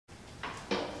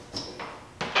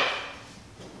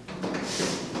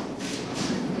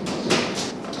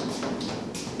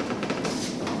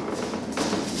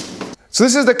So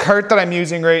this is the cart that I'm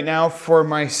using right now for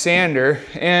my sander,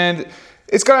 and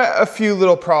it's got a few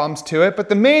little problems to it, but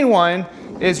the main one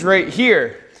is right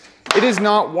here. It is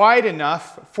not wide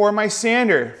enough for my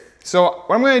sander. So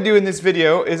what I'm going to do in this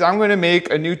video is I'm going to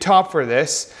make a new top for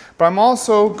this, but I'm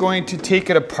also going to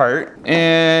take it apart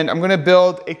and I'm going to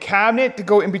build a cabinet to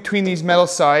go in between these metal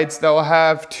sides that will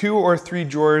have 2 or 3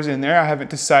 drawers in there. I haven't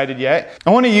decided yet.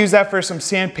 I want to use that for some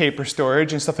sandpaper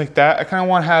storage and stuff like that. I kind of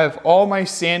want to have all my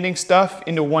sanding stuff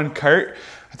into one cart.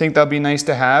 I think that'll be nice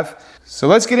to have. So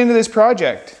let's get into this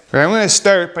project. All right, I'm going to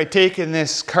start by taking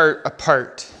this cart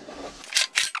apart.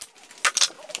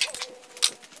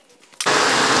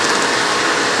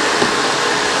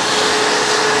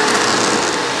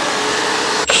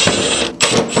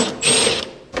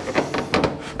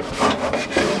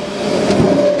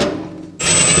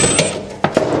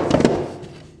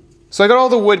 So I got all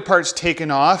the wood parts taken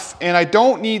off, and I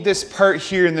don't need this part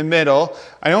here in the middle.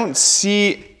 I don't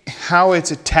see how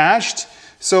it's attached.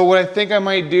 So what I think I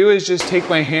might do is just take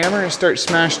my hammer and start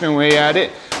smashing away at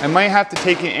it. I might have to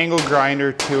take an angle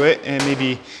grinder to it and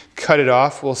maybe cut it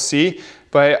off, we'll see.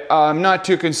 But I'm not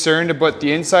too concerned about what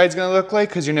the inside's gonna look like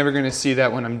because you're never gonna see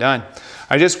that when I'm done.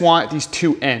 I just want these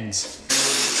 2 ends.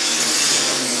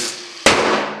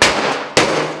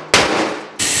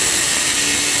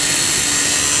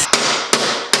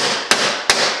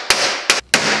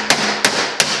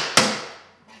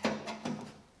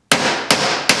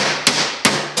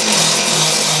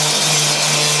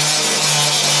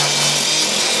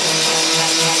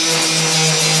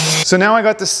 So now I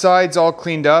got the sides all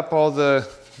cleaned up, all the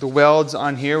welds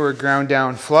on here were ground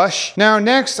down flush. Now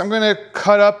next I'm gonna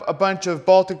cut up a bunch of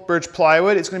Baltic birch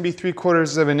plywood. It's gonna be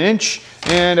 3/4 of an inch.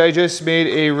 And I just made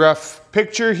a rough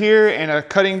picture here and a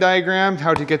cutting diagram,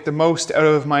 how to get the most out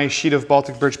of my sheet of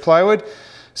Baltic birch plywood.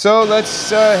 So let's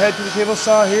head to the table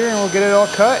saw here and we'll get it all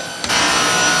cut.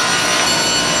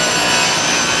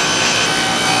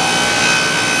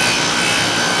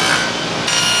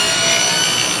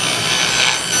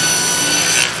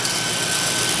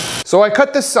 So I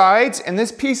cut the sides, and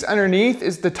this piece underneath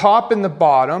is the top and the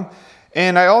bottom.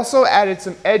 And I also added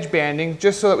some edge banding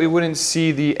just so that we wouldn't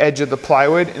see the edge of the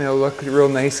plywood, and it'll look real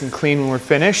nice and clean when we're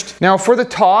finished. Now for the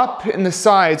top and the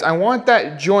sides, I want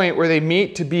that joint where they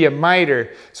meet to be a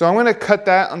miter. So I'm gonna cut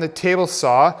that on the table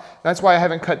saw. That's why I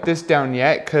haven't cut this down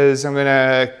yet, because I'm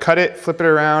gonna cut it, flip it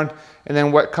around, and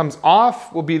then what comes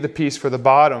off will be the piece for the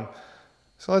bottom.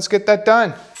 So let's get that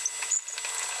done.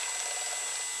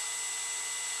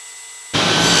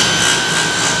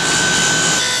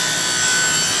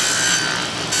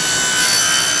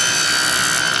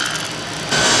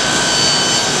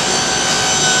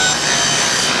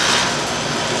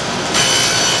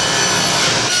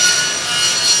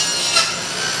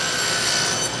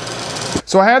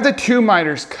 So I have the 2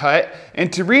 miters cut,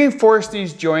 and to reinforce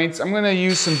these joints, I'm gonna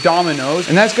use some dominoes,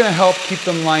 and that's gonna help keep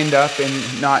them lined up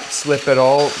and not slip at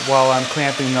all while I'm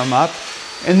clamping them up.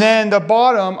 And then the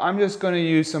bottom, I'm just gonna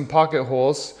use some pocket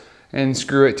holes and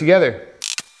screw it together.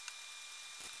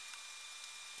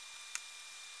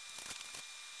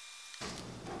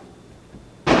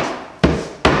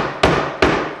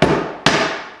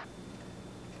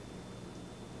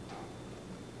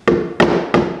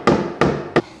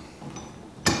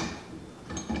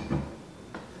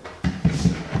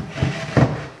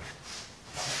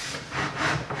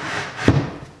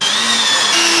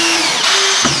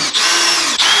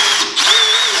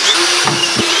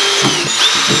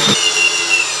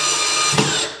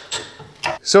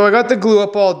 So I got the glue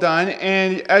up all done,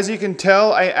 and as you can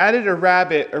tell, I added a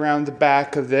rabbet around the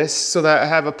back of this so that I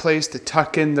have a place to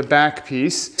tuck in the back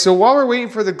piece. So while we're waiting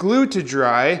for the glue to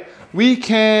dry, we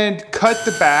can cut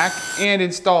the back and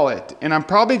install it. And I'm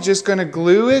probably just gonna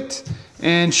glue it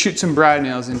and shoot some brad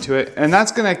nails into it, and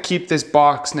that's gonna keep this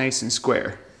box nice and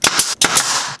square.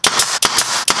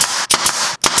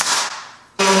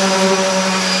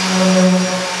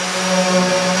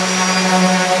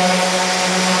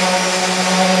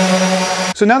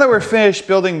 So now that we're finished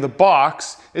building the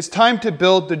box, it's time to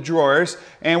build the drawers,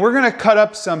 and we're gonna cut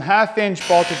up some 1/2-inch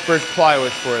Baltic birch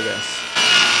plywood for this.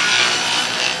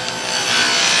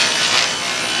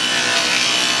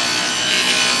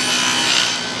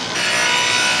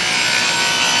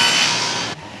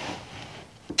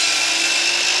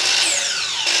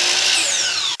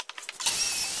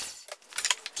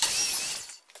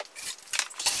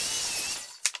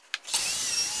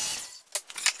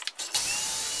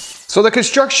 So the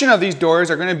construction of these doors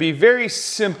are going to be very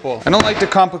simple. I don't like to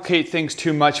complicate things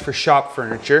too much for shop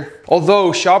furniture.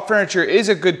 Although shop furniture is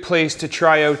a good place to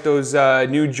try out those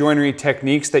new joinery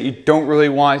techniques that you don't really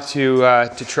want to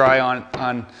try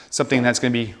on something that's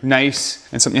going to be nice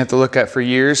and something you have to look at for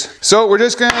years. So we're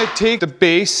just going to take the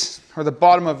base or the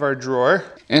bottom of our drawer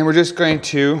and we're just going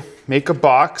to make a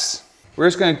box. We're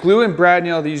just going to glue and brad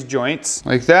nail these joints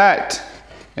like that.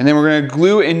 And then we're going to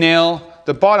glue and nail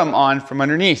the bottom on from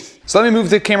underneath. So let me move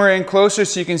the camera in closer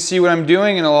so you can see what I'm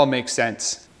doing and it'll all make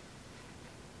sense.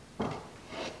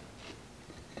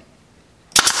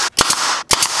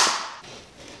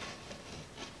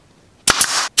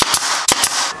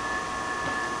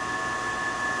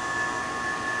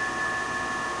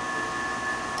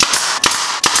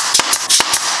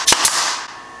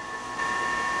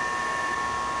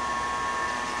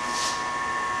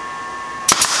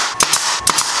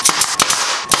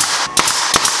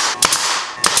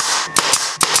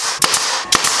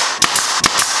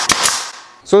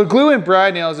 So the glue and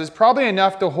brad nails is probably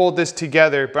enough to hold this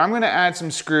together, but I'm going to add some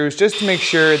screws just to make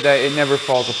sure that it never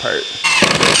falls apart.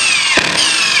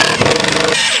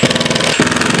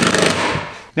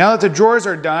 Now that the drawers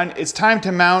are done, it's time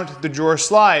to mount the drawer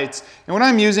slides. And what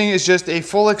I'm using is just a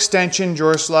full extension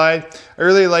drawer slide. I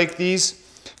really like these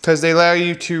because they allow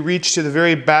you to reach to the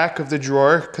very back of the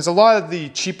drawer, because a lot of the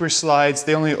cheaper slides,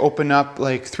 they only open up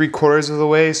like 3/4 of the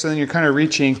way, so then you're kind of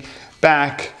reaching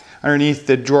back underneath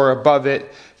the drawer above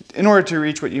it in order to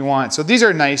reach what you want. So these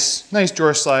are nice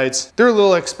drawer slides. They're a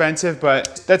little expensive,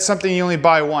 but that's something you only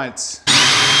buy once.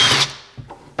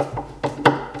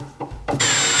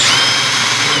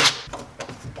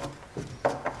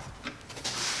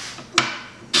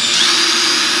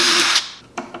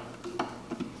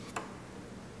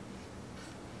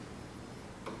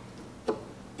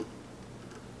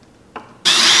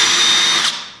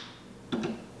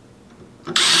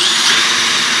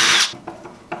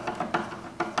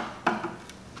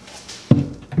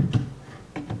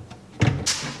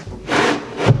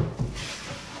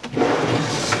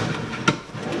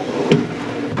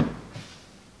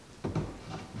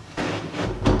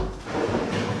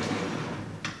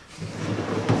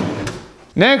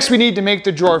 Next, we need to make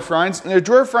the drawer fronts. And the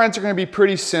drawer fronts are going to be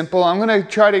pretty simple. I'm going to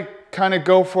try to kind of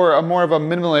go for a more of a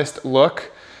minimalist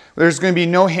look. There's going to be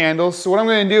no handles. So what I'm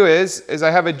going to do is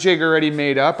I have a jig already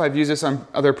made up. I've used this on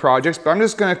other projects, but I'm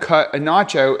just going to cut a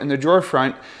notch out in the drawer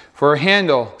front for a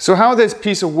handle. So how this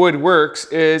piece of wood works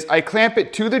is I clamp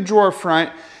it to the drawer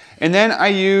front, and then I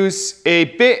use a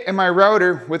bit in my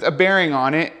router with a bearing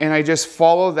on it, and I just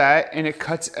follow that and it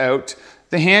cuts out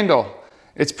the handle.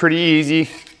 It's pretty easy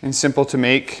and simple to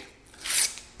make.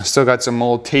 I still got some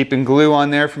old tape and glue on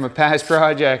there from a past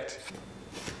project.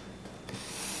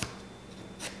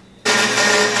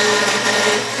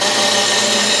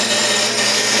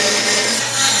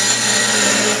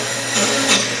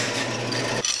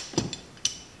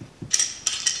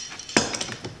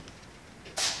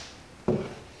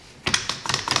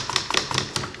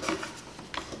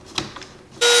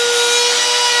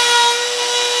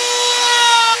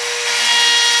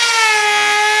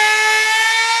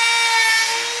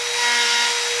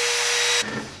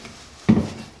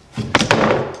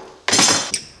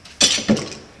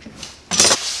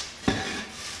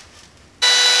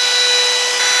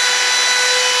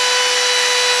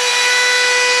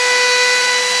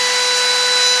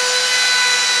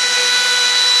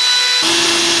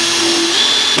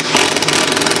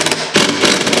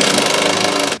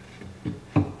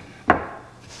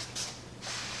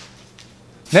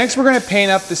 Next, we're going to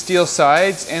paint up the steel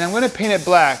sides, and I'm going to paint it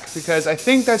black because I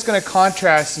think that's going to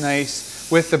contrast nice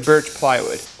with the birch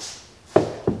plywood.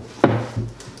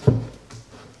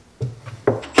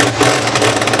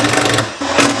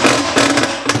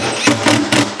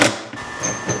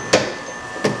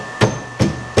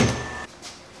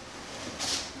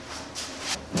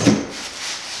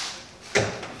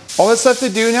 All that's left to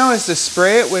do now is to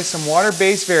spray it with some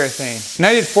water-based Varathane. And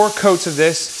I did 4 coats of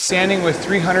this, sanding with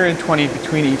 320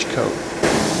 between each coat.